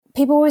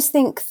people always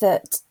think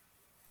that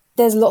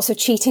there's lots of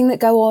cheating that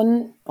go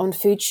on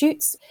food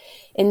shoots.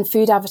 In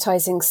food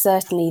advertising,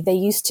 certainly, they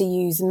used to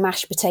use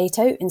mashed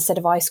potato instead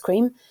of ice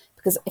cream,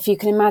 because if you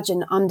can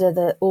imagine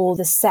under all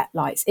the set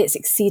lights, it's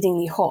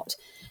exceedingly hot.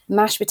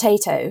 Mashed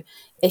potato,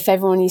 if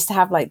everyone used to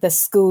have like the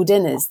school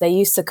dinners, they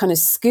used to kind of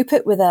scoop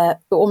it with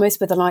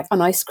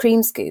an ice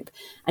cream scoop,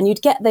 and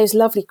you'd get those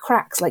lovely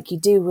cracks like you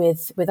do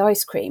with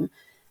ice cream.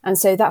 And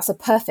so that's a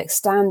perfect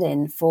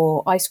stand-in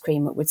for ice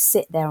cream that would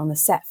sit there on the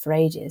set for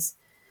ages.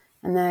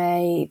 And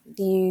they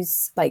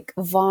use like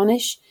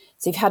varnish.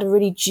 So you've had a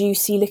really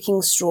juicy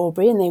looking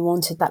strawberry and they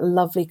wanted that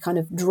lovely kind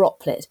of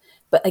droplet.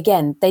 But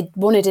again, they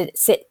wanted it to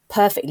sit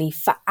perfectly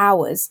for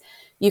hours.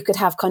 You could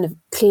have kind of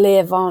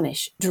clear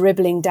varnish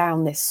dribbling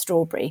down this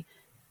strawberry,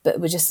 but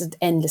it would just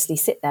endlessly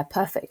sit there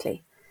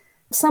perfectly.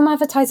 Some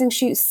advertising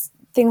shoots,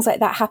 things like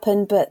that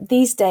happen, but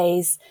these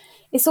days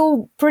it's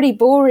all pretty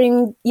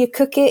boring. You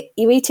cook it,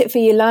 you eat it for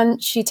your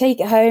lunch, you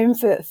take it home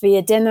for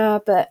your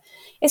dinner, but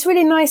it's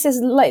really nice. There's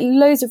like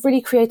loads of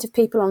really creative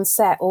people on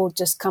set all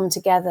just come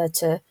together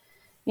to,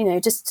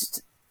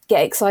 just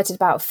get excited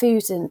about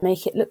food and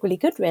make it look really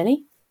good,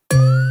 really.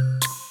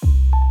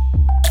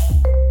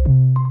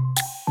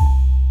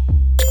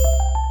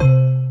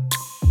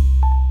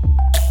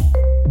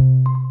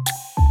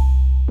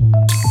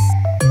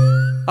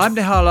 I'm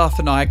Nihal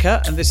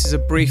Arthanayake, and this is a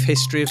brief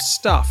history of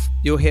stuff.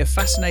 You'll hear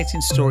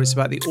fascinating stories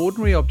about the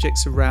ordinary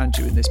objects around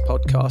you in this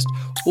podcast,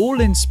 all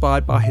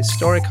inspired by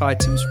historic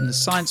items from the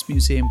Science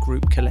Museum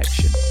Group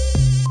collection.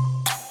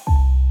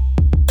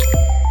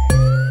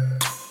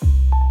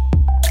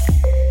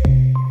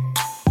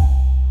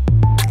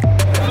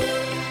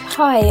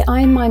 Hi,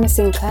 I'm Mima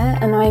Sinclair,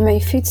 and I'm a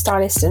food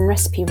stylist and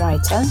recipe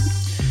writer.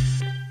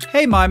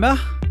 Hey Mima,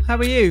 how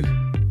are you?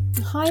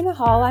 Hi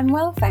Nihal, I'm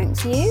well,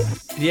 thanks. You?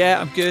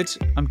 Yeah, I'm good.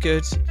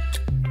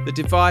 The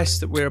device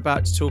that we're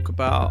about to talk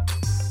about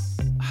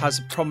has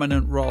a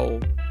prominent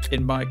role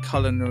in my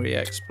culinary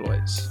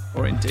exploits,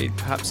 or indeed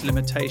perhaps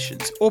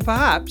limitations, or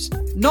perhaps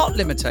not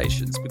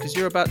limitations, because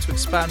you're about to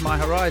expand my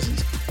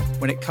horizons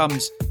when it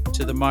comes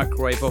to the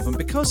microwave oven.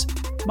 Because,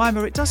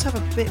 Mima, it does have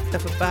a bit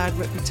of a bad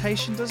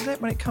reputation, doesn't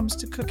it, when it comes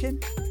to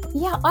cooking?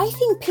 Yeah, I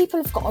think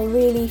people have got a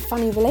really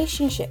funny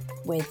relationship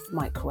with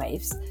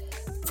microwaves.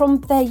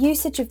 From their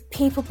usage of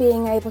people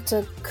being able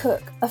to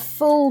cook a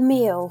full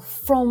meal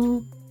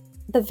from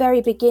the very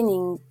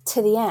beginning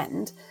to the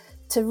end,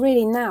 to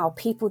really now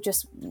people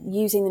just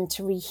using them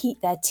to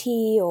reheat their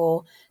tea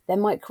or their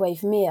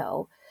microwave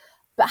meal.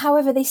 But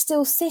however, they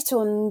still sit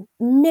on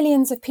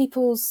millions of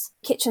people's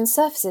kitchen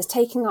surfaces,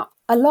 taking up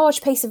a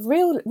large piece of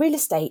real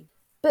estate,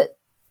 but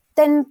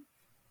then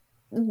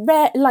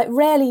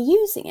rarely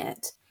using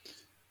it.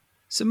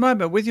 So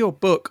Mima, with your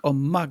book on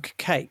mug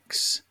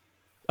cakes,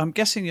 I'm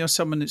guessing you're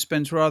someone that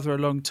spends rather a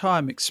long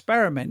time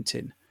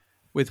experimenting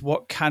with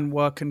what can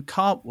work and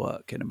can't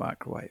work in a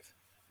microwave.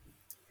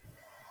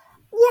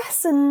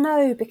 Yes and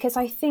no, because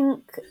I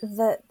think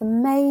that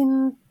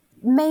the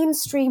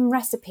mainstream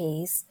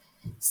recipes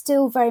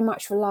still very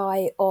much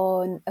rely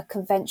on a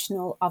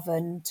conventional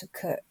oven to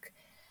cook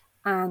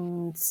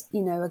and,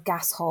 a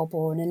gas hob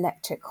or an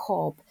electric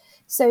hob.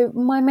 So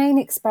my main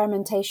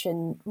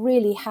experimentation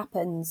really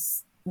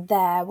happens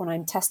there when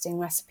I'm testing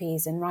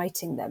recipes and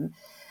writing them.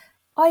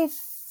 I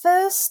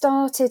first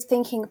started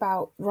thinking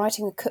about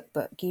writing a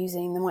cookbook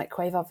using the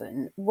microwave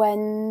oven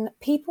when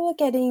people were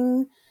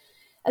getting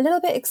a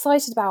little bit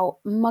excited about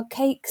mug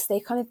cakes.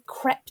 They kind of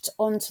crept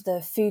onto the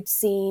food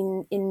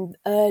scene in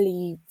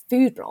early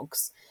food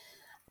blogs.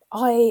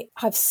 I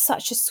have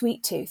such a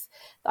sweet tooth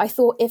that I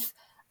thought if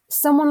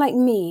someone like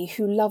me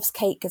who loves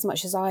cake as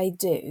much as I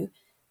do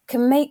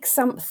can make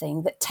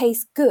something that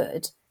tastes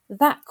good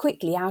that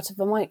quickly out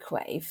of a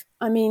microwave,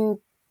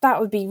 that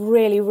would be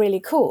really, really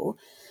cool.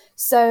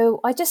 So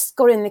I just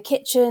got in the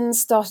kitchen,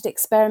 started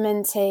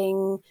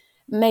experimenting,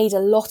 made a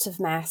lot of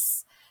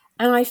mess,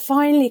 and I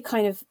finally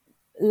kind of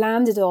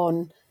landed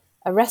on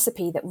a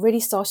recipe that really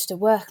started to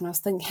work. And I was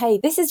thinking, hey,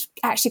 this is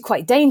actually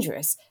quite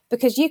dangerous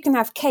because you can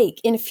have cake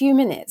in a few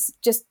minutes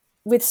just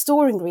with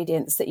store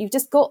ingredients that you've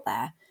just got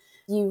there.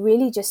 You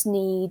really just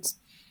need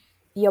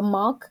your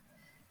mug,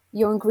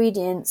 your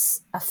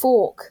ingredients, a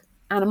fork,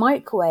 and a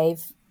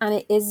microwave. And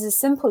it is as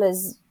simple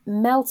as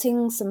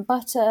melting some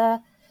butter,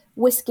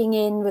 whisking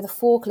in with a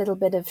fork a little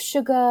bit of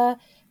sugar,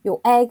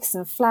 your eggs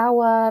and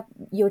flour,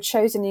 your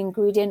chosen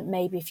ingredient.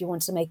 Maybe if you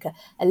want to make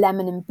a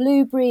lemon and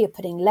blueberry, you're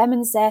putting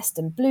lemon zest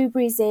and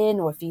blueberries in,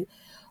 or if you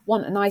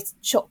want a nice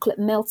chocolate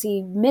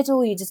melty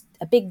middle, you just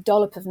a big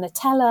dollop of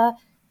Nutella.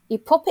 You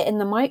pop it in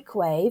the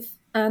microwave,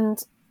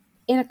 and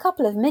in a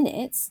couple of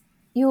minutes,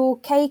 your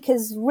cake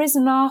has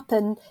risen up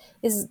and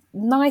is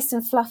nice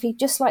and fluffy,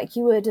 just like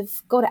you would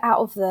have got it out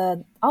of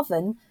the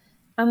oven.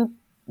 And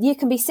you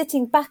can be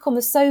sitting back on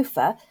the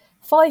sofa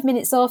 5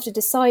 minutes after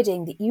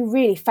deciding that you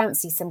really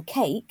fancy some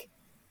cake,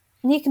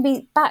 and you can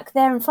be back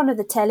there in front of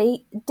the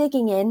telly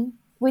digging in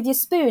with your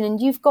spoon,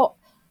 and you've got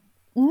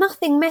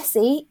nothing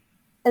messy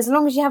as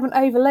long as you haven't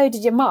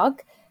overloaded your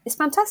mug. It's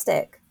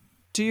fantastic.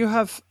 Do you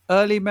have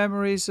early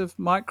memories of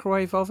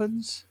microwave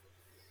ovens?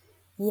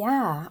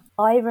 Yeah,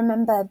 I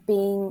remember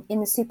being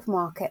in the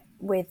supermarket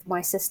with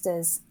my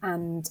sisters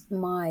and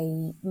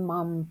my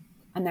mum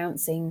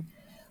announcing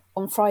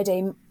on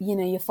Friday,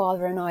 your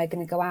father and I are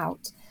going to go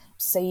out,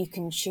 so you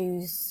can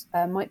choose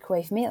a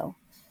microwave meal.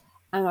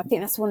 And I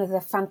think that's one of the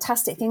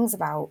fantastic things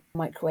about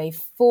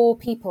microwave. Four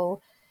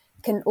people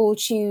can all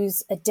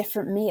choose a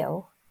different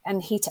meal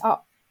and heat it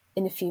up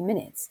in a few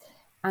minutes.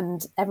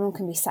 And everyone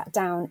can be sat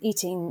down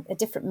eating a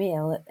different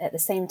meal at the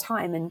same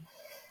time. And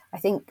I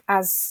think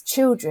as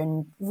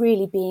children,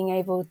 really being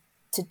able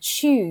to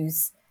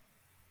choose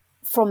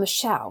from the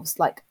shelves,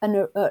 like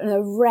an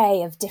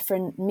array of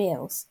different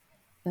meals,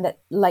 and that,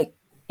 like,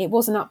 it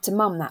wasn't up to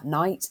mum that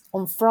night.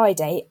 On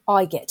Friday,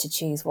 I get to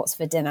choose what's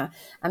for dinner.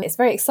 And it's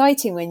very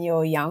exciting when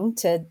you're young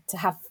to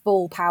have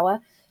full power.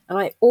 And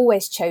I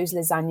always chose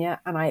lasagna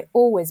and I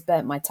always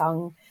burnt my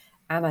tongue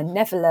and I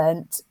never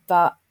learnt,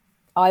 but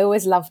I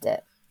always loved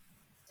it.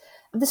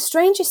 The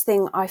strangest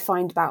thing I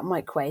find about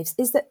microwaves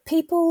is that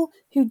people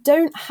who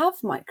don't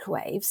have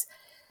microwaves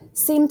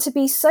seem to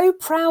be so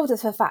proud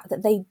of the fact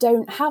that they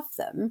don't have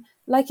them,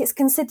 like it's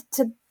considered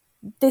to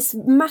this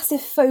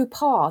massive faux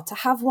pas to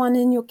have one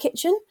in your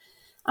kitchen.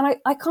 And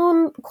I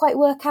can't quite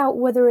work out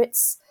whether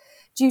it's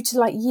due to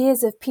like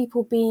years of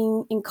people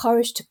being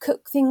encouraged to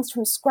cook things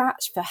from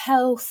scratch for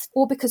health,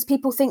 or because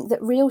people think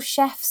that real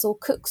chefs or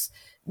cooks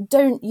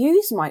don't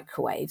use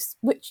microwaves,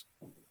 which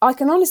I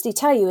can honestly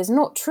tell you is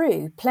not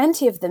true.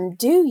 Plenty of them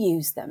do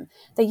use them.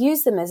 They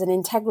use them as an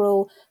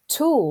integral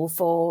tool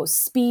for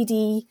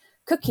speedy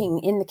cooking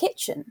in the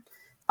kitchen.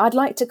 I'd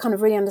like to kind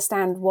of really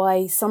understand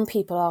why some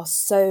people are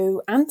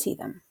so anti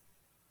them.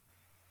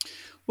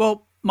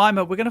 Well,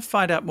 Mima, we're going to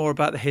find out more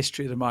about the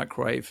history of the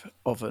microwave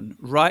oven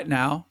right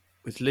now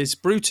with Liz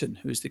Bruton,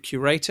 who is the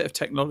Curator of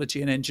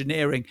Technology and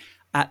Engineering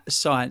at the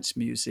Science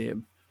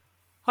Museum.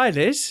 Hi,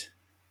 Liz.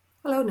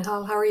 Hello,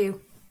 Nihal. How are you?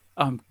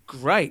 I'm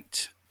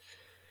great.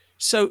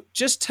 So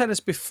just tell us,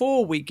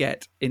 before we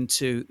get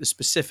into the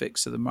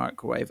specifics of the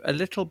microwave, a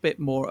little bit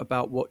more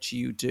about what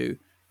you do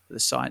at the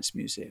Science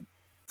Museum.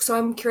 So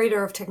I'm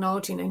Curator of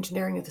Technology and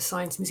Engineering at the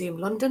Science Museum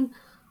London.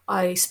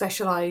 I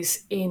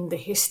specialise in the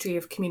history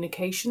of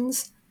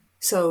communications,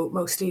 so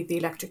mostly the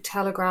electric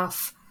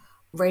telegraph,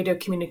 radio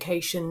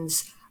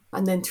communications,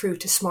 and then through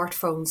to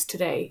smartphones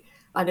today.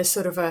 And as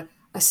sort of a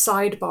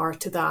sidebar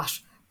to that,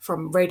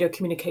 from radio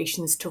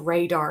communications to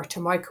radar to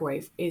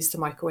microwave, is the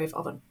microwave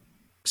oven.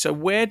 So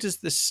where does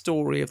the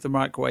story of the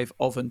microwave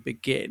oven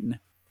begin?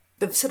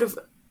 The sort of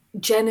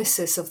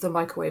genesis of the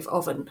microwave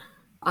oven,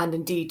 and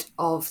indeed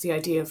of the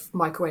idea of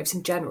microwaves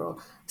in general,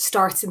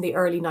 starts in the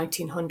early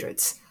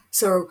 1900s.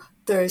 So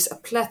there's a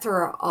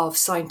plethora of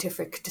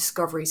scientific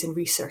discoveries and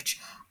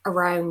research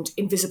around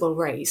invisible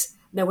rays.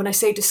 Now, when I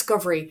say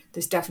discovery,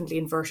 there's definitely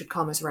inverted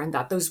commas around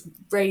that. Those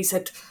rays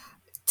had,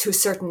 to a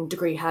certain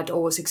degree, had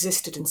always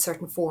existed in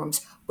certain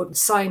forms, but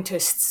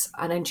scientists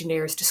and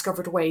engineers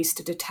discovered ways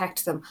to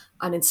detect them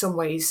and in some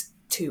ways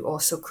to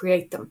also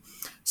create them.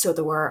 So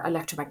there were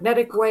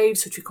electromagnetic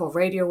waves, which we call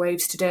radio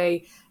waves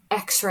today,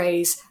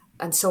 X-rays,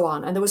 and so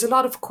on. And there was a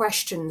lot of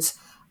questions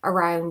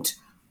around,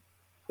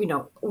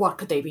 what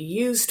could they be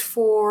used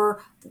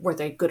for? Were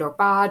they good or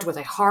bad? Were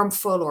they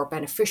harmful or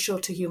beneficial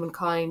to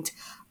humankind?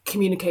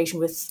 Communication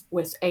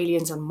with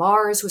aliens on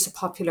Mars was a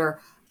popular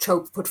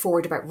trope put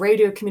forward about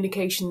radio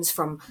communications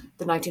from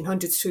the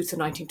 1900s through to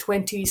the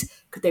 1920s.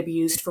 Could they be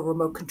used for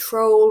remote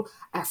control,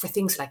 for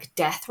things like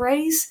death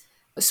rays?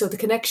 So the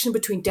connection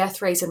between death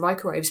rays and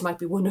microwaves might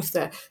be one of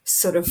the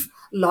sort of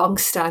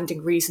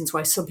long-standing reasons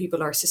why some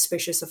people are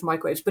suspicious of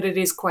microwaves, but it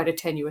is quite a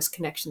tenuous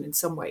connection in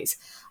some ways.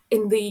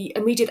 In the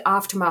immediate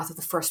aftermath of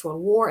the First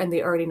World War in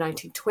the early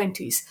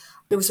 1920s,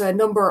 there was a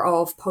number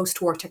of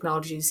post-war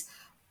technologies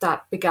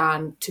that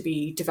began to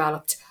be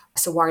developed.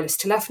 So wireless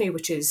telephony,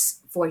 which is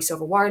voice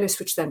over wireless,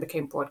 which then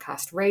became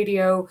broadcast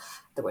radio.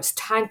 There was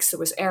tanks, there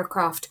was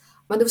aircraft.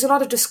 And there was a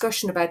lot of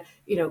discussion about,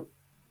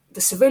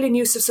 the civilian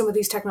use of some of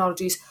these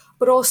technologies,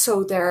 but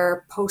also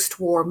their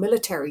post-war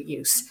military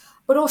use.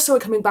 But also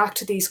coming back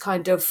to these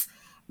kind of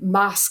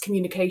mass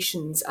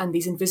communications and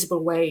these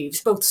invisible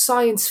waves, both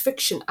science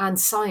fiction and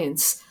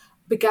science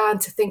began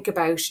to think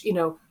about,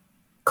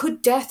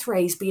 could death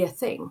rays be a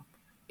thing?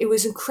 It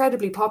was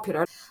incredibly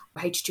popular.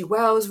 H.G.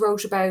 Wells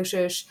wrote about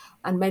it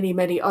and many,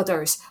 many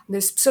others. And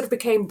this sort of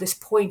became this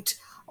point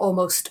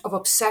almost of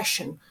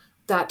obsession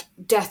that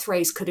death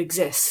rays could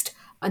exist.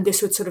 And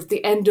this was sort of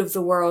the end of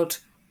the world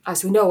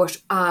as we know it.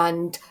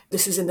 And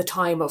this was in the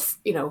time of,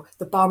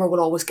 the bomber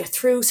will always get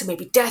through. So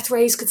maybe death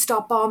rays could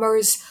stop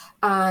bombers.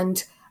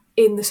 And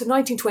in the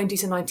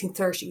 1920s and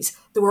 1930s,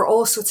 there were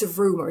all sorts of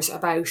rumours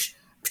about,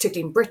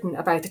 particularly in Britain,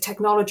 about the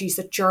technologies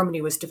that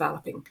Germany was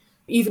developing,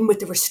 even with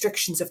the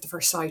restrictions of the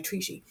Versailles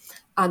Treaty.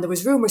 And there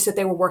was rumours that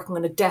they were working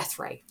on a death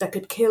ray that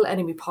could kill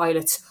enemy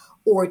pilots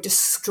or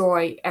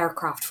destroy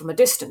aircraft from a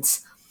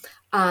distance.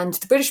 And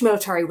the British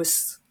military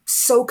was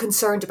so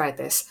concerned about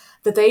this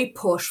that they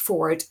put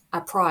forward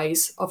a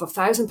prize of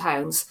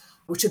 £1,000,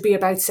 which would be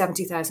about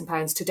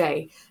 £70,000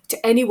 today,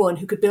 to anyone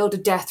who could build a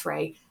death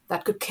ray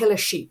that could kill a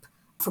sheep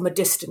from a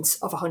distance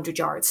of 100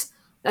 yards.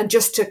 And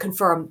just to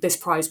confirm, this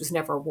prize was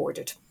never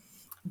awarded.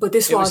 But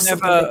this It was never,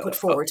 something they put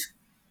forward.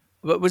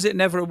 But was it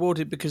never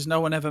awarded because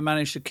no one ever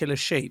managed to kill a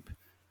sheep?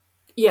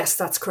 Yes,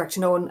 that's correct.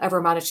 No one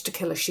ever managed to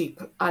kill a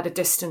sheep at a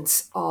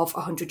distance of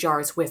 100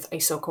 yards with a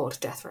so-called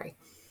death ray.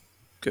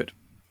 Good.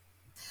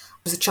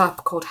 There's a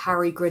chap called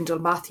Harry Grindle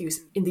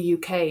Matthews in the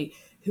UK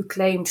who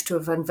claimed to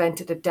have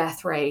invented a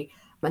death ray,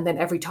 and then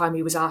every time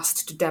he was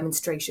asked to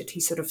demonstrate it, he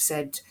sort of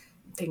said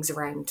things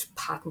around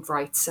patent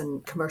rights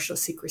and commercial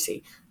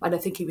secrecy. And I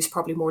think he was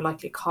probably more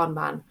likely a con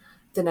man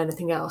than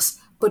anything else.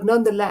 But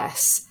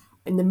nonetheless,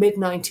 in the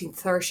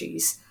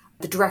mid-1930s,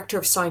 the Director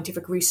of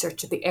Scientific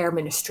Research at the Air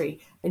Ministry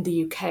in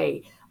the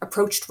UK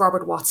approached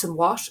Robert Watson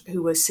Watt,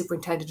 who was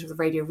superintendent of the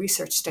Radio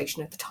Research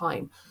Station at the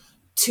time,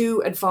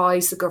 to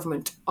advise the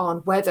government on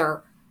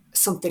whether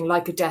something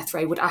like a death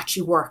ray would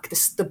actually work,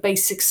 the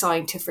basic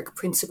scientific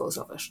principles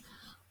of it.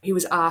 He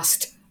was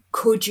asked,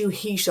 could you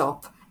heat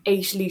up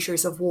 8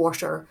 litres of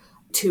water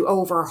to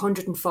over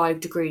 105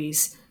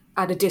 degrees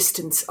at a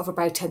distance of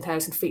about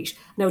 10,000 feet?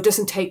 Now, it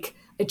doesn't take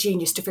a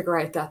genius to figure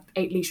out that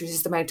 8 litres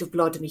is the amount of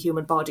blood in a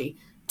human body.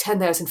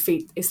 10,000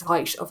 feet is the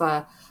height of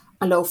a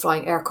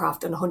low-flying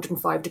aircraft, and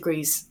 105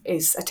 degrees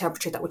is a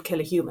temperature that would kill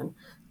a human.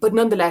 But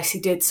nonetheless, he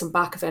did some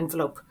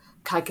back-of-envelope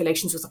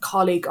calculations with a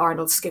colleague,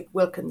 Arnold Skip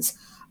Wilkins,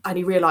 and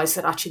he realised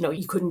that actually, no,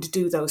 you couldn't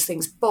do those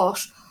things.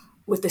 But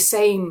with the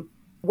same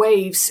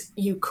waves,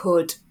 you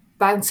could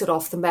bounce it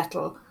off the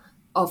metal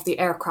of the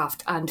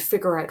aircraft and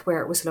figure out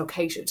where it was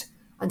located.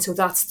 And so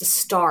that's the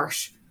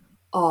start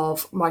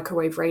of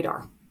microwave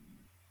radar.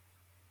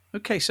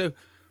 Okay, so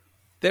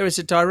there is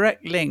a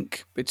direct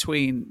link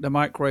between the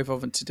microwave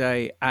oven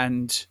today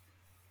and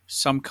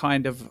some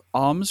kind of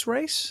arms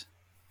race?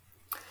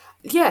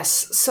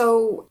 Yes.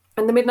 So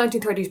in the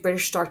mid-1930s,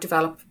 British start to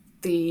develop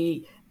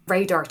the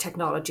radar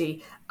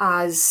technology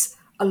as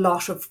a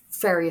lot of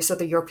various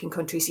other European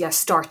countries,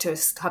 start to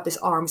have this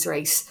arms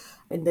race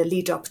in the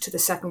lead up to the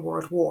Second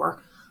World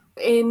War.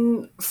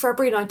 In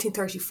February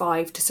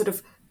 1935, to sort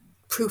of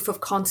proof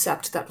of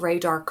concept that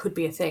radar could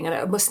be a thing. And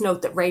I must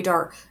note that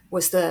radar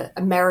was the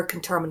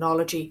American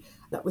terminology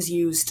that was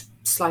used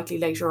slightly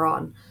later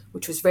on,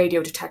 which was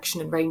radio detection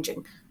and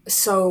ranging.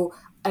 So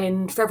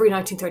in February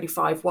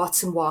 1935,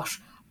 Watson Watt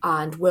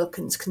and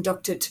Wilkins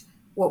conducted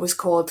what was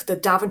called the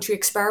Daventry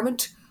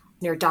experiment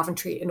near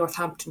Daventry in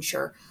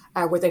Northamptonshire,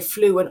 where they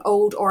flew an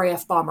old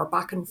RAF bomber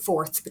back and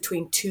forth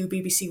between 2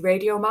 BBC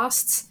radio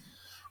masts.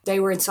 They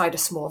were inside a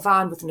small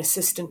van with an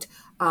assistant,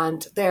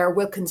 and there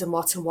Wilkins and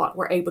Watson Watt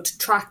were able to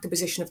track the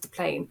position of the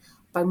plane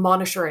by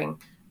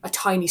monitoring a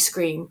tiny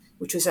screen,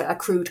 which was a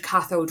crude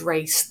cathode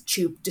ray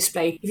tube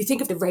display. If you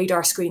think of the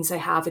radar screens they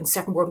have in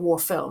Second World War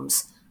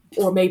films,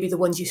 or maybe the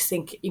ones you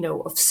think,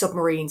 of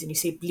submarines and you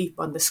see a bleep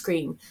on the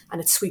screen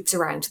and it sweeps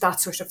around, that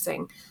sort of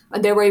thing.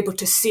 And they were able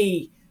to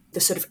see the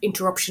sort of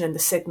interruption in the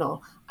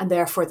signal, and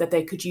therefore that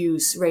they could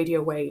use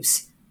radio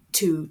waves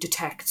to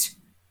detect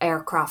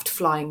aircraft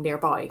flying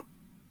nearby.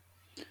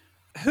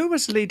 Who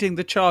was leading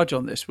the charge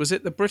on this? Was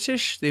it the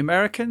British, the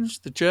Americans,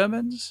 the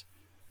Germans?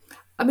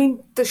 I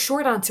mean, the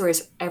short answer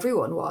is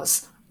everyone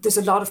was. There's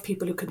a lot of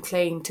people who can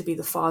claim to be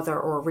the father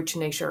or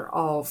originator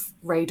of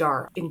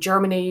radar in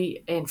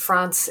Germany, in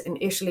France, in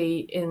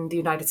Italy, in the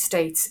United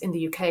States, in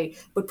the UK.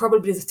 But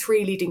probably the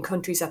 3 leading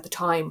countries at the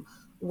time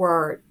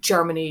were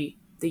Germany,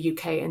 the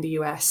UK and the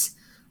US,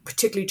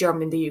 particularly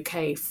Germany and the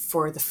UK,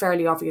 for the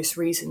fairly obvious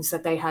reasons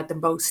that they had the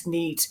most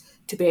need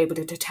to be able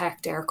to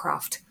detect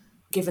aircraft,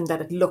 given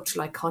that it looked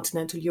like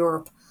continental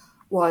Europe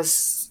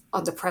was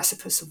on the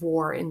precipice of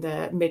war in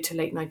the mid to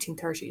late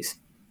 1930s.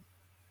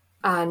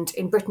 And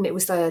in Britain, it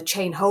was the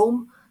Chain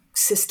Home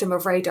system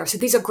of radar. So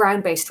these are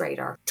ground-based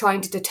radar,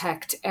 trying to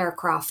detect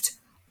aircraft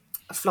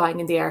flying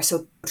in the air,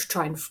 so to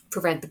try and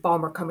prevent the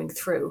bomber coming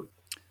through.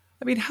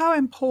 I mean, how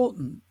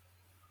important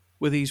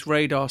were these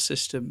radar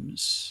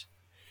systems,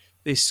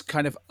 this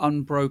kind of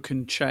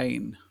unbroken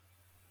chain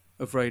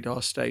of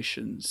radar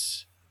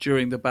stations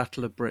during the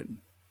Battle of Britain?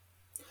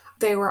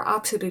 They were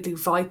absolutely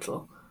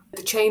vital.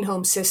 The Chain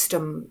Home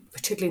system,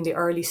 particularly in the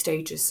early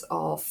stages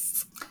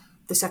of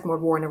the Second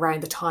World War and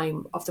around the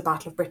time of the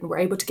Battle of Britain, were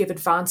able to give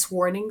advance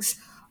warnings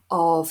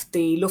of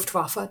the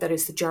Luftwaffe, that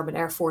is the German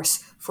Air Force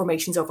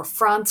formations over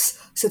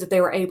France, so that they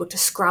were able to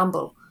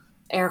scramble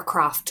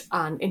aircraft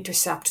and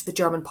intercept the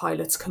German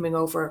pilots coming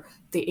over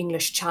the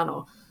English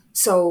Channel.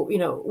 So,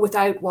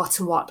 without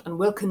Watson Watt and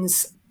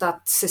Wilkins,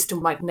 that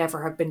system might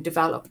never have been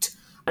developed.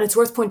 And it's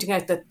worth pointing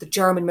out that the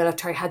German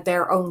military had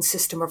their own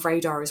system of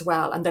radar as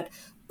well, and that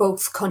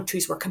both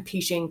countries were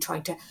competing,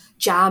 trying to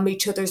jam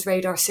each other's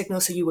radar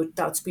signals. So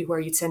that would be where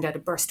you'd send out a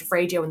burst of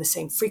radio in the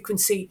same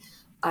frequency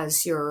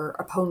as your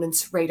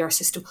opponent's radar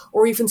system,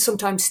 or even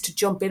sometimes to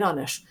jump in on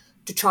it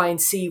to try and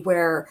see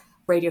where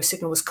radio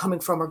signal was coming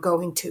from or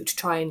going to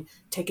try and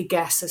take a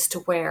guess as to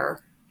where,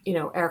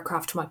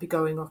 aircraft might be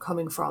going or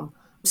coming from.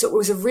 So it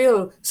was a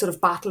real sort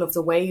of battle of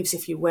the waves,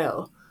 if you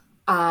will.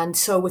 And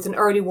so with an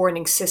early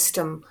warning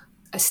system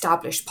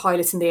established,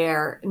 pilots in the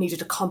air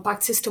needed a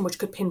compact system which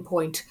could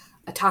pinpoint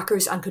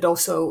attackers and could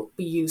also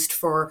be used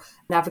for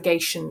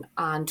navigation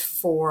and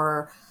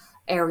for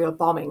aerial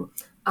bombing.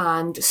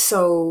 And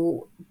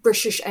so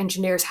British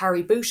engineers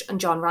Harry Boot and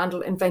John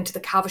Randall invented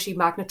the cavity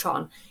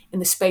magnetron in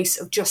the space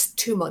of just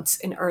 2 months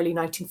in early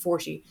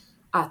 1940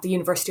 at the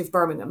University of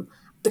Birmingham.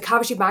 The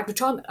cavity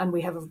magnetron, and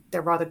we have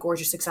their rather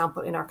gorgeous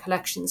example in our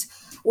collections,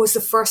 was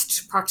the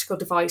first practical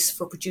device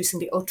for producing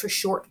the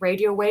ultra-short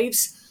radio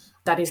waves,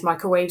 that is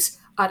microwaves,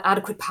 at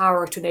adequate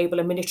power to enable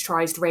a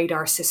miniaturized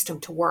radar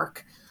system to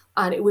work.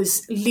 And it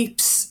was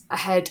leaps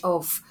ahead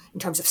of, in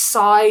terms of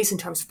size, in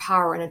terms of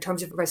power, and in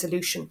terms of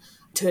resolution,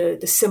 to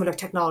the similar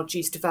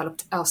technologies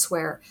developed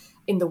elsewhere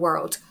in the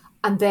world.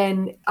 And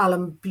then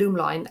Alan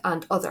Blumlein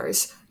and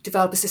others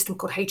developed a system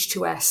called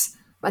H2S.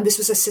 And this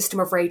was a system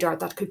of radar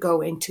that could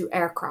go into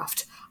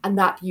aircraft, and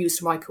that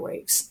used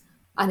microwaves.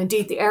 And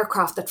indeed, the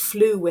aircraft that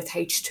flew with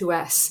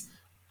H2S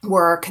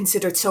were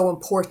considered so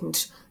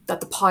important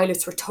that the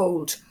pilots were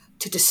told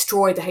to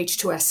destroy the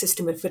H2S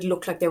system if it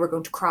looked like they were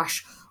going to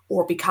crash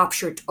or be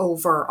captured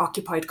over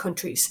occupied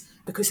countries,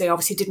 because they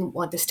obviously didn't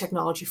want this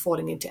technology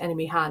falling into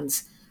enemy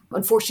hands.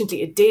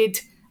 Unfortunately, it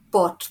did,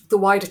 but the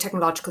wider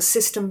technological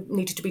system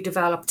needed to be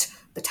developed,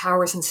 the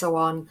towers and so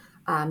on,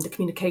 the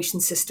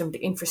communication system, the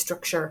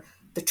infrastructure,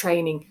 the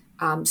training.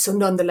 So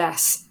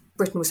nonetheless,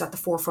 Britain was at the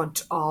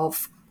forefront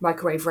of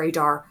microwave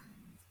radar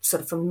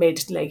sort of from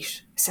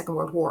mid-late Second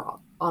World War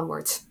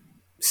onwards.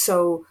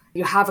 So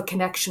you have a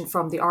connection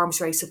from the arms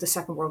race of the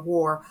Second World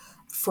War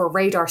for a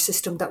radar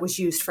system that was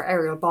used for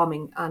aerial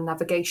bombing and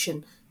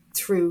navigation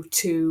through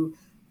to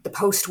the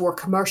post-war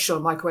commercial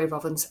microwave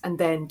ovens and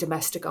then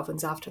domestic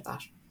ovens after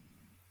that.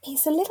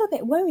 It's a little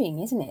bit worrying,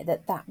 isn't it,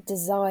 that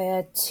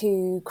desire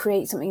to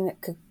create something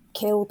that could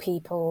kill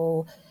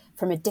people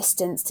from a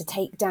distance to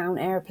take down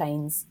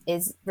airplanes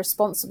is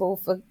responsible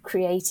for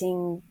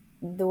creating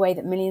the way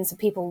that millions of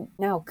people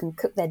now can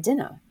cook their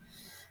dinner.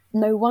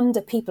 No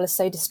wonder people are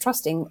so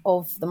distrusting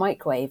of the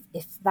microwave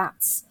if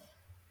that's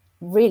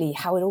really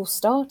how it all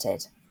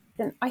started.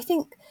 And I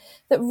think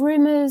that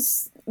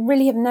rumours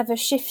really have never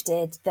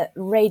shifted that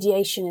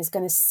radiation is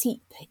going to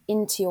seep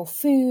into your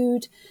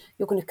food,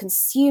 you're going to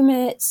consume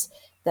it,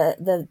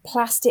 the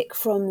plastic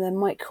from the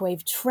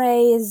microwave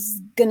tray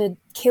is going to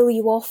kill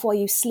you off while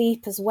you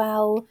sleep as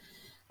well.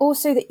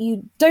 Also that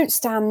you don't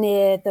stand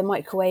near the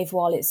microwave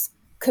while it's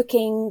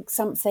cooking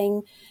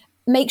something.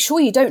 Make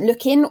sure you don't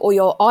look in or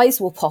your eyes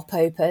will pop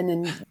open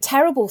and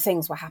terrible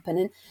things will happen.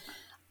 And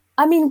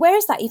I mean, where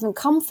has that even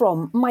come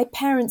from? My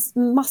parents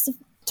must have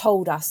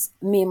told us,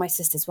 me and my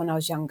sisters when I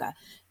was younger,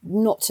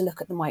 not to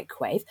look at the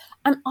microwave.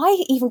 And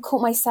I even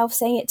caught myself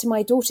saying it to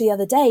my daughter the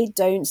other day,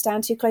 don't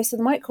stand too close to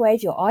the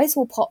microwave, your eyes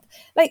will pop.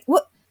 Like,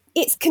 what?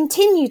 It's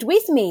continued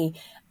with me.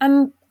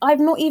 And I've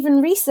not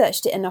even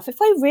researched it enough.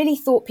 If I really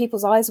thought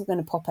people's eyes were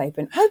going to pop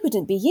open, I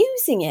wouldn't be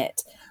using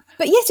it.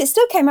 But yet it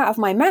still came out of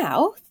my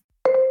mouth.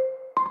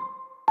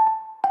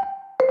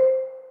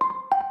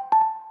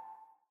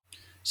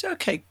 So,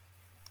 okay,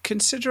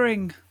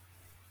 considering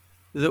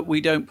that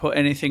we don't put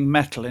anything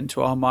metal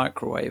into our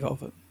microwave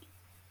oven,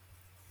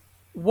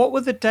 what were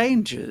the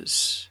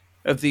dangers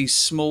of these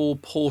small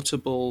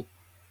portable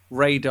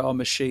radar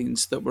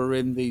machines that were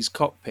in these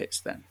cockpits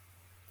then?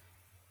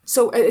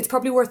 So it's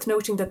probably worth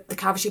noting that the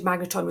cavity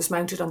magnetron was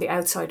mounted on the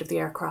outside of the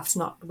aircraft,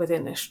 not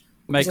within it.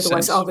 Makes because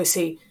otherwise, sense.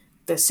 obviously,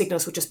 the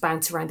signals would just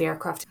bounce around the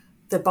aircraft.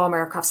 The bomb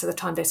aircrafts at the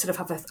time, they sort of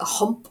have a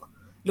hump,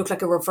 looked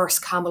like a reverse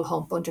camel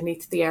hump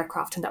underneath the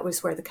aircraft, and that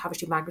was where the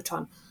cavity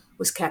magnetron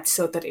was kept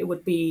so that it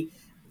would be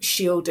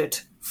shielded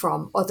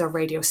from other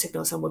radio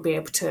signals and would be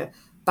able to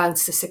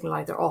bounce the signal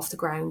either off the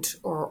ground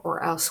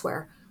or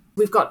elsewhere.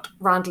 We've got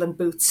Randall and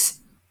Boot's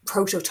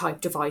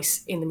prototype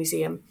device in the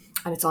museum,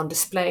 and it's on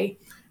display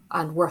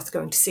and worth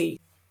going to see.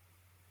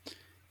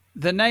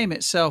 The name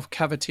itself,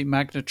 cavity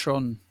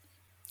magnetron,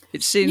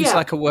 it seems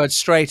like a word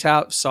straight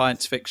out of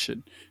science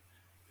fiction.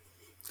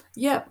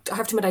 Yeah, I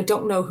have to admit, I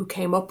don't know who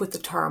came up with the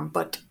term,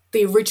 but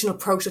the original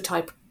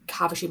prototype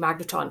cavity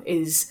magnetron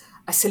is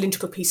a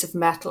cylindrical piece of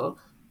metal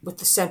with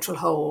the central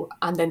hole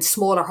and then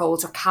smaller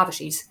holes or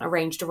cavities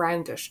arranged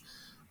around it.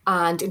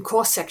 And in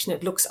cross-section,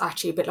 it looks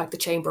actually a bit like the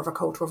chamber of a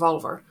Colt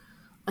revolver.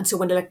 And so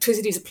when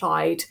electricity is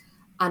applied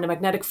and a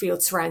magnetic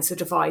field surrounds the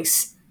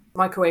device,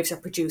 microwaves are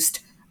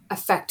produced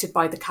affected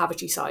by the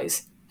cavity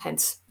size,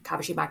 hence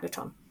cavity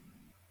magnetron.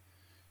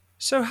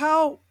 So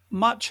how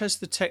much has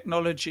the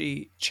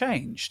technology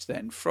changed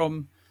then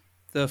from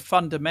the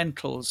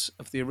fundamentals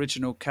of the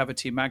original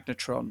cavity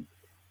magnetron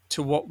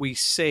to what we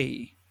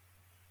see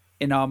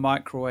in our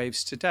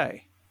microwaves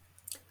today?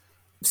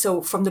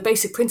 So from the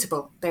basic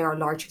principle, they are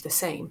largely the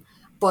same,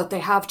 but they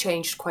have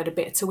changed quite a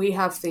bit. So we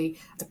have the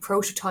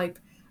prototype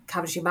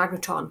cavity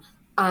magnetron,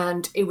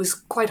 and it was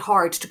quite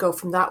hard to go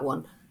from that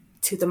one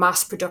to the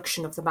mass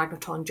production of the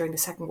magnetron during the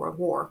Second World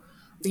War.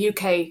 The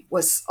UK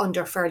was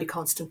under fairly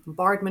constant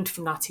bombardment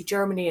from Nazi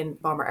Germany and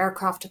bomber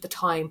aircraft at the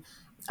time,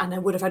 and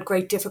it would have had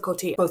great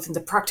difficulty both in the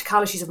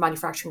practicalities of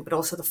manufacturing but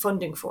also the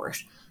funding for it.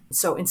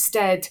 So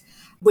instead,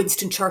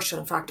 Winston Churchill,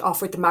 in fact,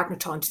 offered the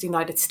magnetron to the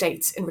United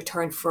States in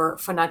return for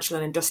financial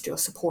and industrial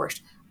support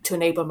to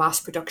enable mass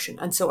production.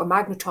 And so a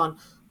magnetron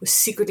was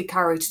secretly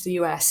carried to the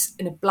US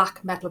in a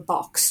black metal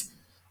box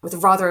with a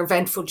rather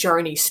eventful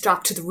journey,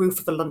 strapped to the roof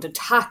of a London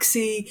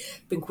taxi,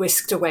 being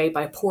whisked away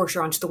by a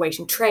porter onto the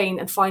waiting train,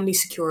 and finally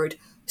secured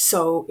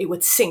so it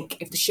would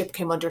sink if the ship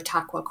came under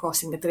attack while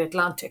crossing the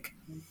Atlantic.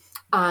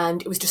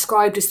 And it was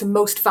described as the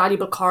most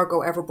valuable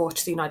cargo ever brought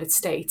to the United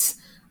States.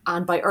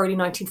 And by early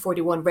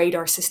 1941,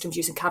 radar systems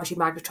using cavity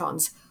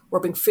magnetrons were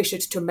being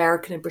fitted to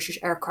American and British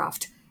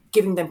aircraft,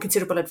 giving them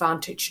considerable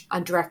advantage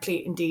and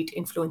directly indeed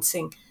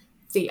influencing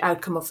the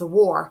outcome of the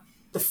war.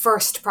 The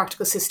first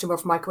practical system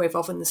of microwave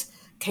ovens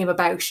came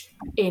about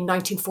in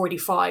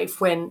 1945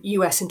 when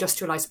US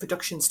industrialized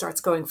production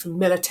starts going from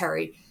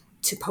military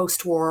to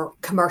post-war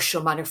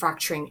commercial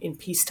manufacturing in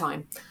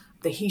peacetime.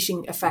 The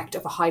heating effect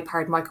of a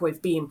high-powered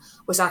microwave beam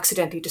was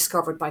accidentally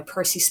discovered by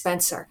Percy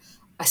Spencer,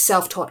 a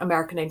self-taught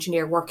American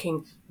engineer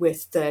working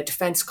with the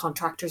defense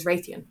contractors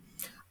Raytheon.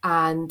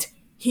 And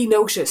he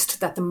noticed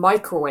that the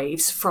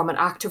microwaves from an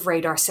active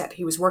radar set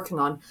he was working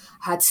on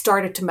had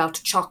started to melt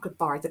a chocolate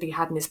bar that he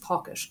had in his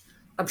pocket.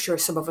 I'm sure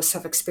some of us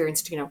have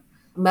experienced,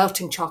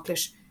 melting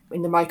chocolate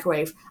in the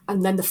microwave.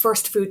 And then the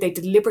first food they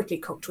deliberately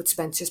cooked with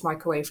Spencer's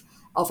microwave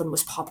oven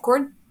was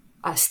popcorn,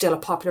 still a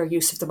popular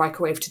use of the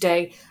microwave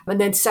today. And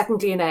then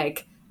secondly, an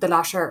egg. The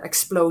latter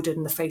exploded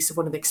in the face of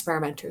one of the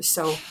experimenters.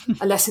 So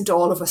a lesson to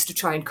all of us to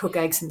try and cook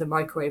eggs in the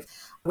microwave.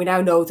 We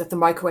now know that the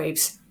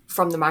microwaves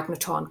from the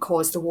magnetron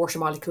cause the water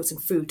molecules in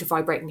food to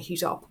vibrate and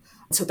heat up.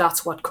 And so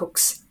that's what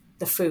cooks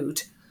the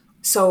food.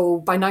 So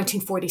by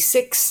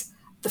 1946,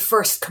 the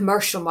first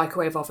commercial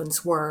microwave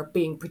ovens were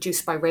being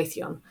produced by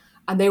Raytheon.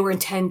 And they were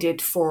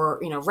intended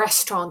for,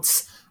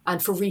 restaurants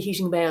and for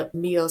reheating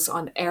meals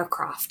on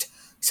aircraft.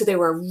 So they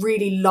were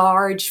really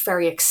large,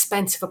 very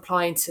expensive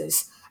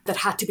appliances that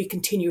had to be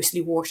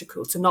continuously water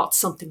cooled. So not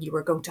something you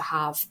were going to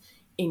have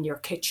in your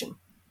kitchen.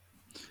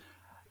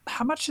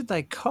 How much did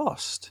they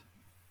cost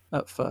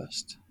at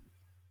first?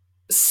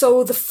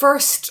 So the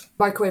first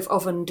microwave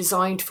oven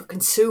designed for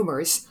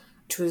consumers,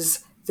 which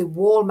was the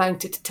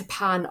wall-mounted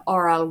Tapan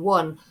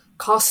RL1,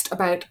 cost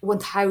about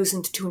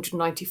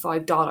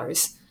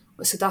 $1,295.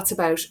 So that's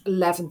about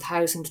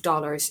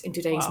 $11,000 in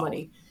today's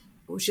money,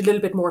 which is a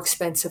little bit more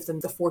expensive than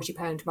the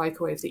 £40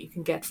 microwave that you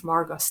can get from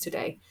Argos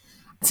today.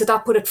 So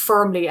that put it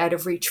firmly out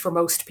of reach for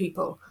most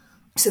people.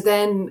 So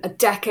then a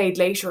decade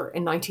later,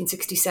 in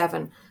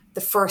 1967,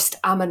 the first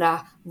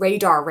Amina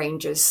radar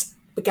ranges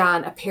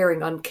began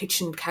appearing on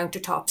kitchen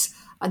countertops,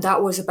 and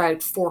that was about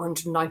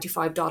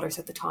 $495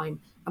 at the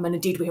time. And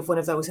indeed, we have one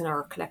of those in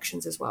our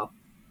collections as well.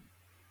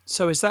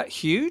 So is that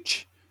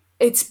huge?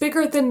 It's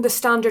bigger than the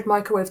standard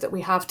microwave that we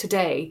have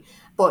today,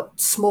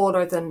 but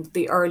smaller than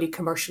the early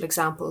commercial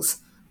examples.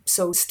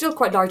 So still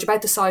quite large,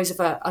 about the size of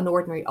an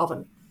ordinary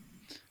oven.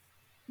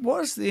 What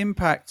has the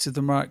impact of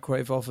the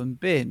microwave oven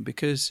been?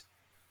 Because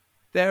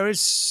there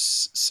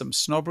is some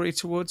snobbery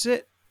towards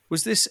it.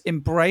 Was this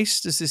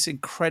embraced as this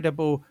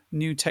incredible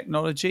new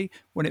technology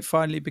when it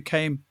finally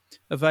became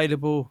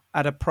available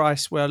at a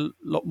price where a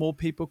lot more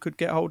people could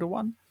get hold of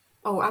one?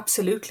 Oh,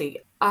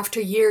 absolutely.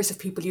 After years of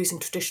people using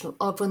traditional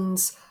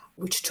ovens,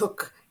 which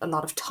took a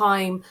lot of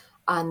time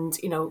and,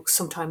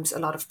 sometimes a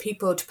lot of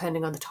people,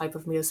 depending on the type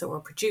of meals that were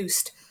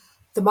produced,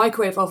 the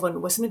microwave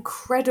oven was an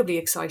incredibly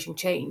exciting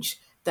change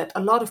that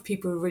a lot of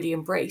people really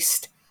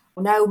embraced.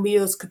 Now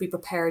meals could be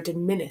prepared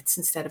in minutes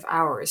instead of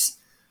hours.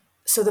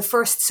 So the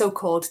first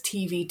so-called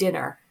TV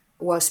dinner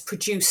was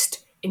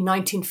produced in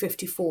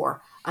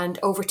 1954, and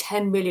over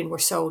 10 million were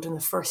sold in the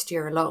first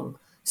year alone.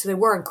 So they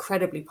were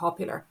incredibly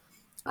popular.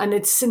 And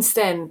it's since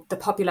then, the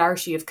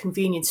popularity of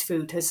convenience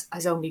food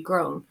has only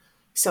grown.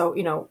 So,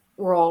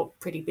 we're all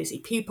pretty busy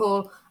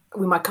people.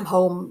 We might come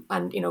home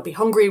and, be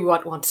hungry. We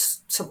might want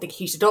something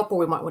heated up, or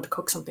we might want to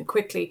cook something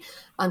quickly.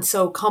 And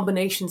so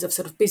combinations of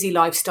sort of busy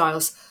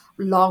lifestyles,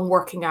 long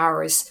working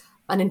hours,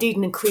 and indeed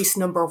an increased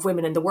number of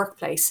women in the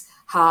workplace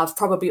have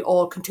probably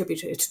all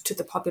contributed to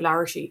the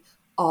popularity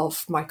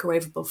of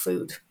microwavable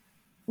food.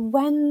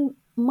 When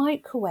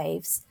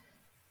microwaves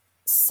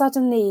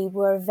suddenly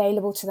were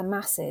available to the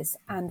masses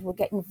and were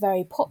getting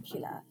very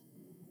popular,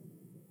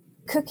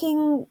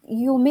 cooking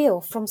your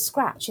meal from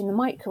scratch in the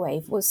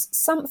microwave was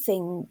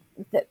something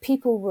that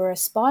people were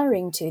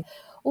aspiring to.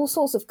 All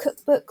sorts of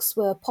cookbooks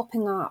were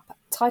popping up,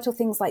 title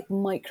things like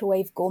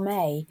Microwave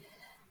Gourmet.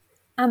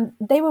 And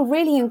they were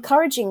really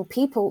encouraging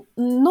people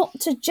not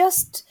to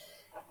just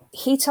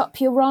heat up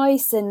your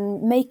rice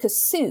and make a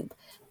soup,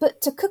 but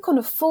to cook on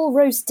a full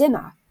roast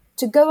dinner,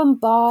 to go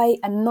and buy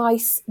a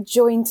nice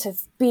joint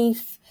of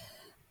beef,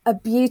 a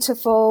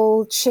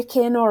beautiful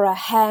chicken or a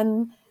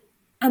hen,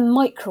 and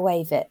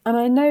microwave it. And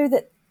I know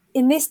that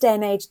in this day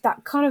and age,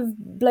 that kind of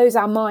blows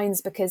our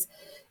minds because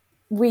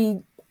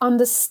we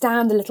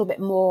understand a little bit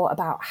more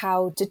about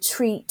how to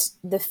treat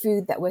the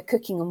food that we're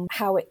cooking and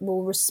how it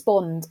will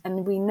respond.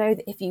 And we know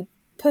that if you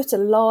put a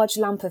large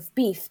lump of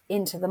beef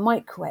into the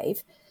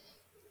microwave,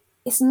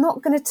 it's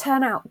not going to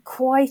turn out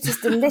quite as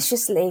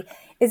deliciously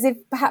as if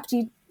perhaps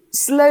you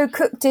slow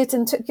cooked it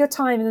and took your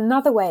time in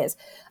another way.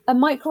 A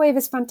microwave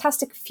is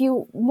fantastic if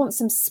you want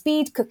some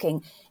speed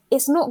cooking.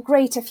 It's not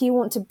great if you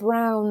want to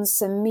brown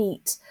some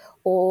meat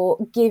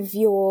or give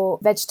your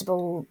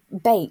vegetable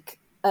bake.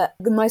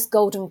 the most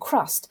golden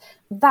crust.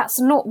 That's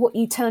not what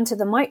you turn to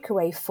the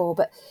microwave for,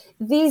 but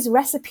these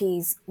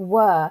recipes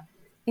were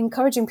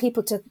encouraging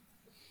people to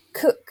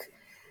cook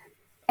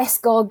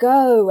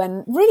escargot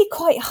and really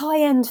quite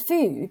high-end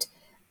food,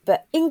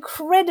 but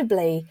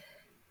incredibly,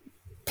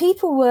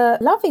 people were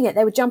loving it.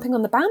 They were jumping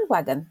on the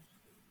bandwagon.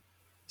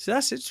 So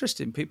that's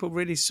interesting. People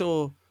really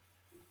saw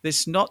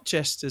this not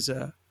just as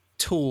a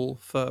tool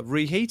for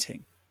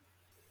reheating.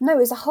 No, it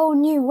was a whole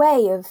new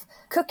way of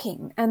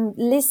cooking. And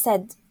Liz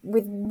said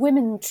with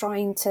women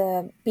trying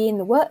to be in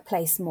the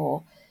workplace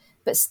more,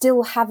 but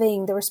still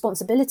having the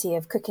responsibility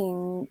of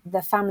cooking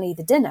the family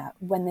the dinner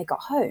when they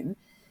got home,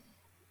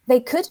 they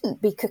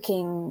couldn't be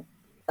cooking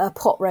a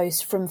pot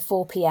roast from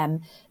 4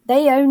 p.m.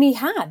 They only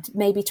had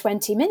maybe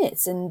 20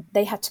 minutes and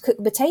they had to cook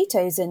the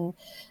potatoes and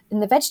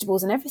the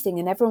vegetables and everything.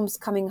 And everyone was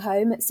coming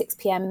home at 6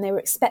 p.m. and they were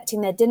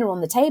expecting their dinner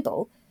on the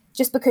table.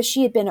 Just because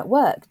she had been at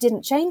work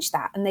didn't change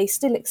that. And they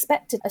still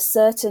expected a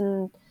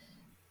certain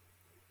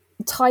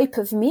type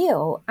of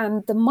meal.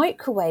 And the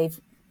microwave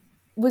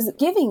was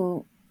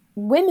giving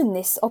women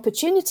this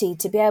opportunity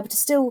to be able to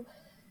still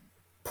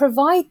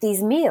provide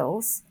these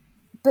meals,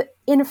 but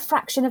in a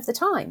fraction of the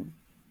time.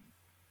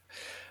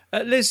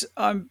 Liz,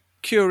 I'm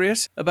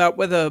curious about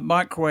whether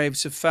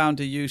microwaves have found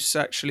a use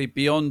actually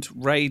beyond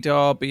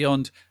radar,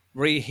 beyond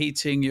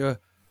reheating your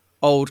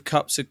old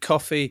cups of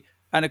coffee,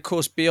 and of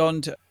course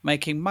beyond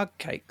making mug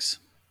cakes.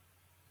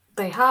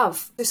 They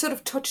have. They sort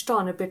of touched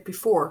on a bit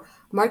before.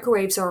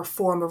 Microwaves are a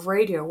form of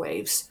radio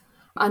waves.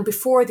 And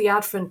before the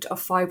advent of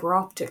fibre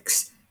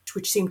optics,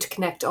 which seem to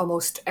connect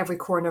almost every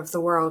corner of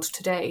the world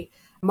today,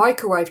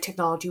 microwave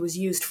technology was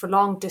used for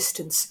long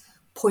distance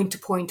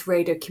point-to-point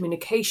radio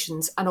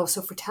communications and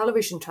also for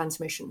television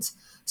transmissions.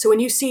 So when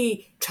you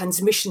see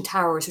transmission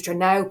towers, which are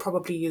now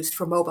probably used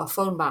for mobile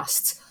phone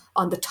masts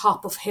on the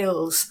top of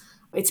hills,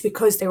 it's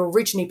because they were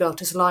originally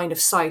built as line of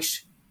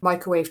sight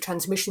microwave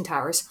transmission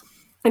towers.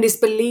 And it's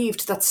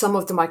believed that some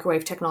of the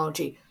microwave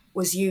technology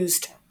was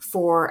used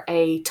for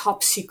a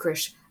top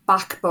secret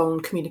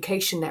backbone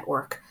communication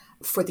network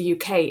for the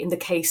UK in the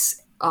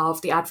case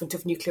of the advent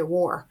of nuclear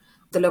war.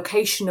 The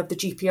location of the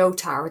GPO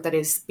tower, that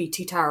is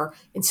BT Tower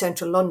in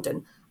central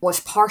London, was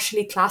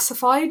partially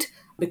classified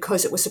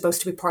because it was supposed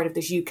to be part of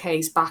the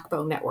UK's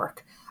backbone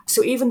network.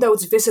 So even though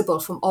it's visible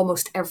from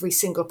almost every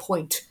single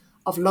point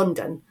of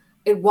London,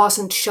 it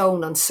wasn't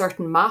shown on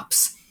certain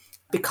maps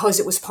because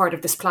it was part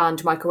of this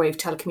planned microwave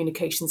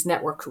telecommunications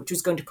network, which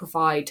was going to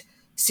provide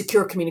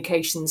secure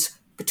communications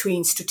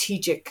between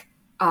strategic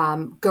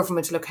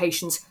government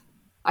locations.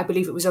 I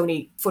believe it was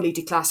only fully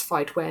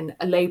declassified when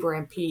a Labour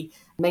MP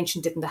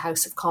mentioned it in the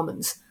House of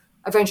Commons.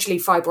 Eventually,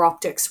 fibre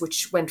optics,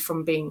 which went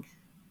from being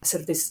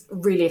sort of this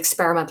really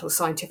experimental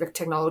scientific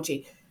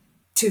technology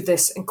to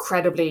this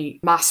incredibly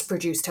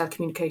mass-produced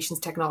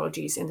telecommunications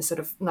technologies in the sort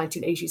of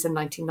 1980s and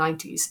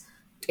 1990s,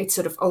 it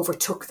sort of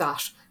overtook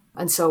that.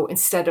 And so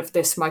instead of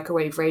this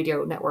microwave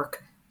radio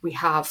network, we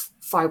have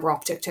fibre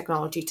optic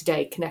technology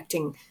today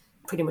connecting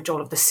pretty much all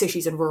of the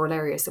cities and rural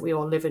areas that we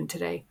all live in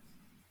today.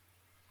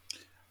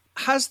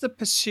 Has the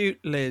pursuit,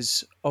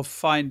 Liz, of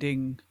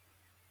finding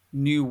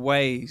new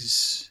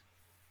ways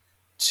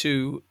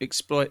to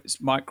exploit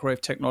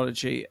microwave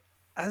technology,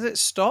 has it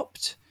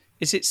stopped?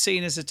 Is it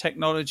seen as a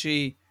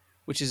technology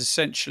which is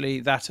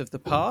essentially that of the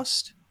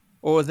past?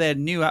 Or are there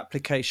new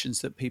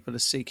applications that people are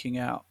seeking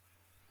out?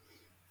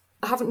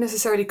 I haven't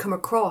necessarily come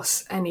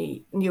across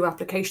any new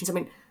applications. I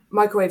mean,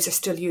 microwaves are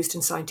still used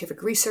in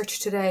scientific research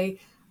today.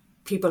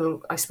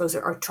 People, I suppose,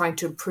 are trying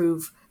to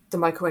improve the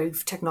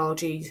microwave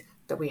technology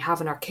that we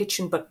have in our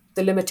kitchen, but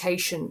the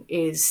limitation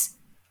is,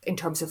 in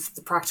terms of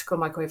the practical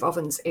microwave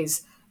ovens,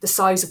 is the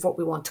size of what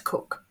we want to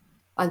cook.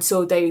 And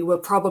so they will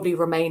probably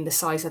remain the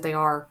size that they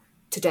are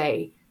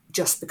today,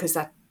 just because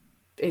that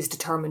is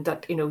determined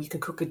that, you know, you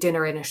can cook a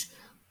dinner in it,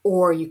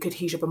 or you could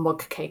heat up a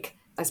mug cake,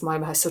 as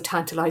Mima has so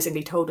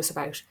tantalisingly told us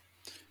about.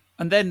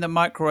 And then the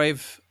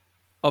microwave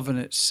oven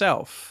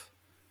itself,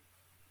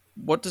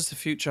 what does the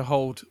future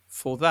hold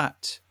for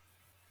that?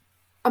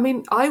 I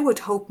mean, I would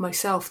hope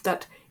myself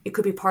that it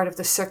could be part of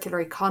the circular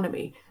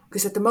economy,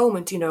 because at the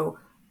moment, you know,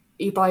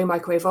 you buy a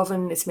microwave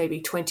oven, it's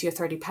maybe 20 or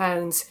 30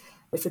 pounds.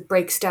 If it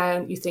breaks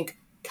down, you think,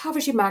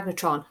 cavity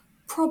magnetron,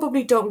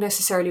 probably don't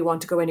necessarily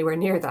want to go anywhere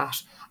near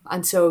that.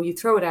 And so you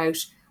throw it out,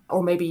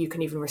 or maybe you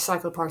can even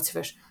recycle parts of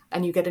it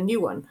and you get a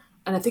new one.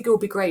 And I think it would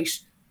be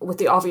great, with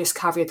the obvious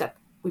caveat that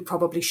we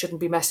probably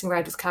shouldn't be messing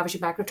around with cavity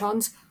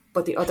magnetrons,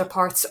 but the other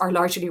parts are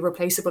largely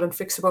replaceable and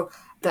fixable,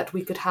 that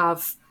we could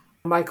have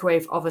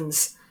microwave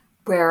ovens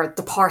where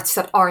the parts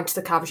that aren't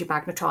the cavity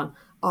magnetron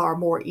are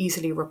more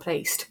easily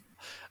replaced.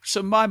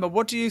 So, Mima,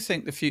 what do you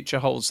think the future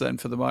holds then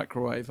for the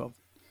microwave oven?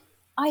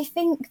 I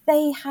think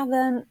they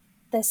haven't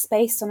their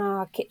space on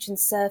our kitchen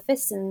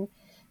surface and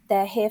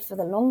they're here for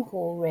the long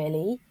haul,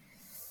 really.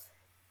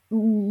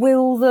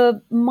 Will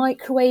the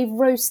microwave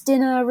roast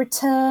dinner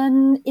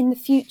return in the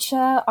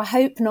future? I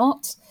hope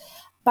not,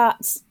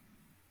 but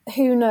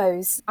who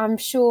knows? I'm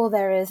sure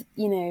there is,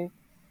 you know,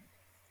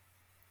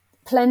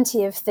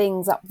 plenty of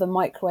things up the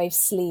microwave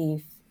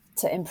sleeve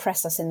to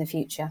impress us in the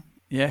future.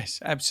 Yes,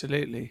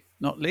 absolutely.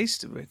 Not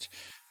least of which,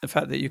 the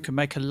fact that you can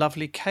make a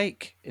lovely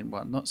cake in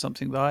one, not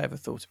something that I ever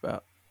thought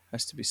about,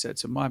 has to be said.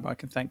 So, Mima, I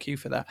can thank you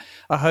for that.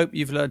 I hope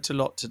you've learned a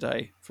lot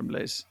today from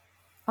Liz.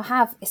 I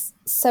have. It's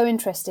so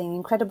interesting,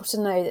 incredible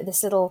to know that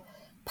this little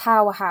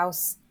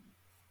powerhouse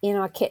in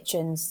our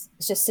kitchens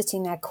is just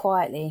sitting there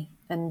quietly,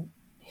 and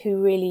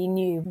who really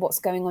knew what's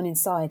going on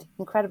inside.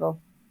 Incredible.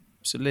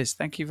 So, Liz,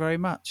 thank you very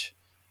much.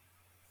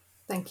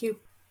 Thank you.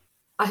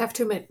 I have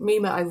to admit,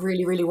 Mima, I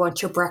really, really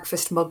want your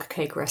breakfast mug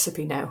cake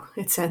recipe now.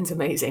 It sounds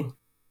amazing.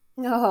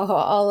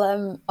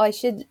 Oh, I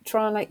should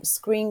try and like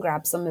screen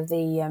grab some of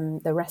the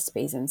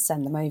recipes and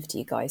send them over to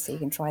you guys so you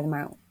can try them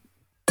out.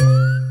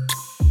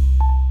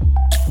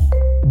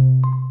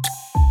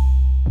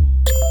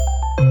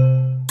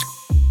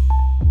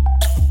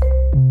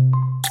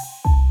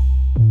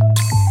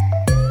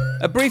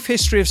 A Brief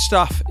History of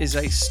Stuff is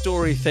a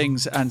Story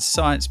Things and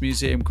Science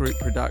Museum group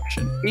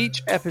production. Each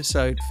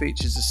episode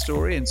features a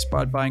story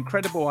inspired by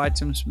incredible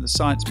items from the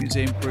Science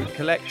Museum group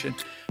collection.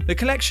 The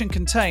collection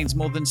contains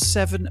more than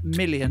 7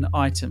 million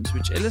items,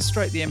 which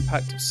illustrate the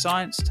impact of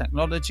science,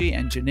 technology,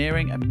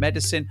 engineering, and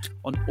medicine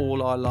on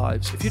all our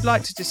lives. If you'd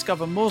like to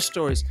discover more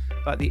stories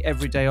about the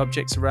everyday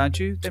objects around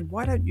you, then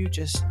why don't you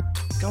just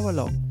go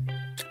along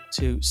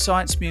to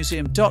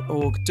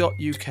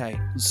sciencemuseum.org.uk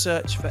and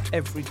search for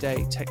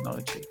everyday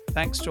technology.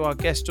 Thanks to our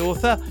guest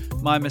author,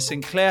 Mima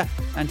Sinclair,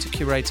 and to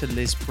curator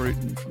Liz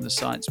Bruton from the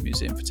Science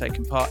Museum for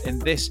taking part in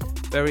this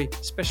very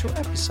special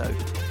episode.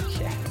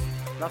 Yeah,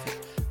 love it.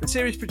 The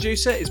series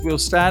producer is Will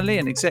Stanley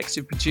and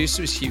executive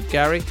producer is Hugh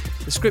Gary.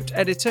 The script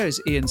editor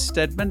is Ian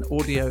Stedman.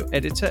 Audio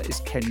editor is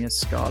Kenya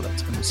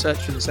Scarlett. And research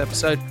for this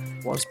episode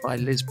was by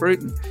Liz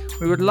Bruton.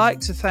 We would like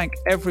to thank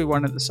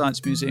everyone at the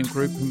Science Museum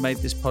Group who made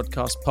this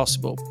podcast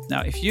possible.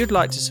 Now, if you'd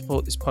like to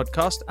support this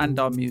podcast and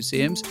our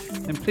museums,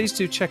 then please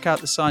do check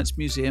out the Science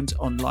Museum's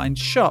online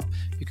shop.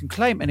 You can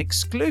claim an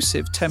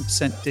exclusive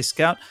 10%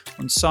 discount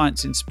on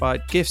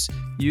science-inspired gifts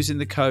using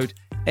the code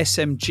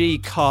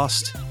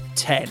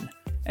SMGcast10.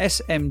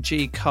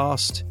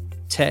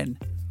 SMGcast10.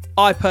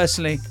 I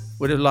personally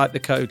would have liked the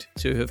code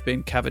to have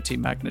been Cavity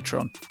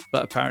Magnetron,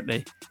 but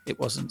apparently it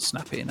wasn't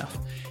snappy enough.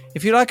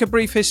 If you like A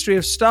Brief History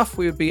of Stuff,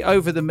 we would be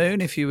over the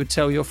moon if you would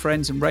tell your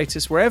friends and rate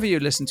us wherever you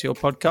listen to your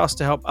podcast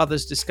to help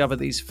others discover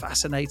these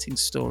fascinating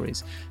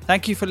stories.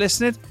 Thank you for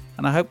listening,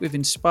 and I hope we've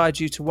inspired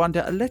you to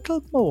wonder a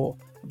little more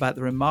about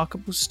the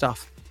remarkable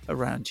stuff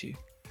around you.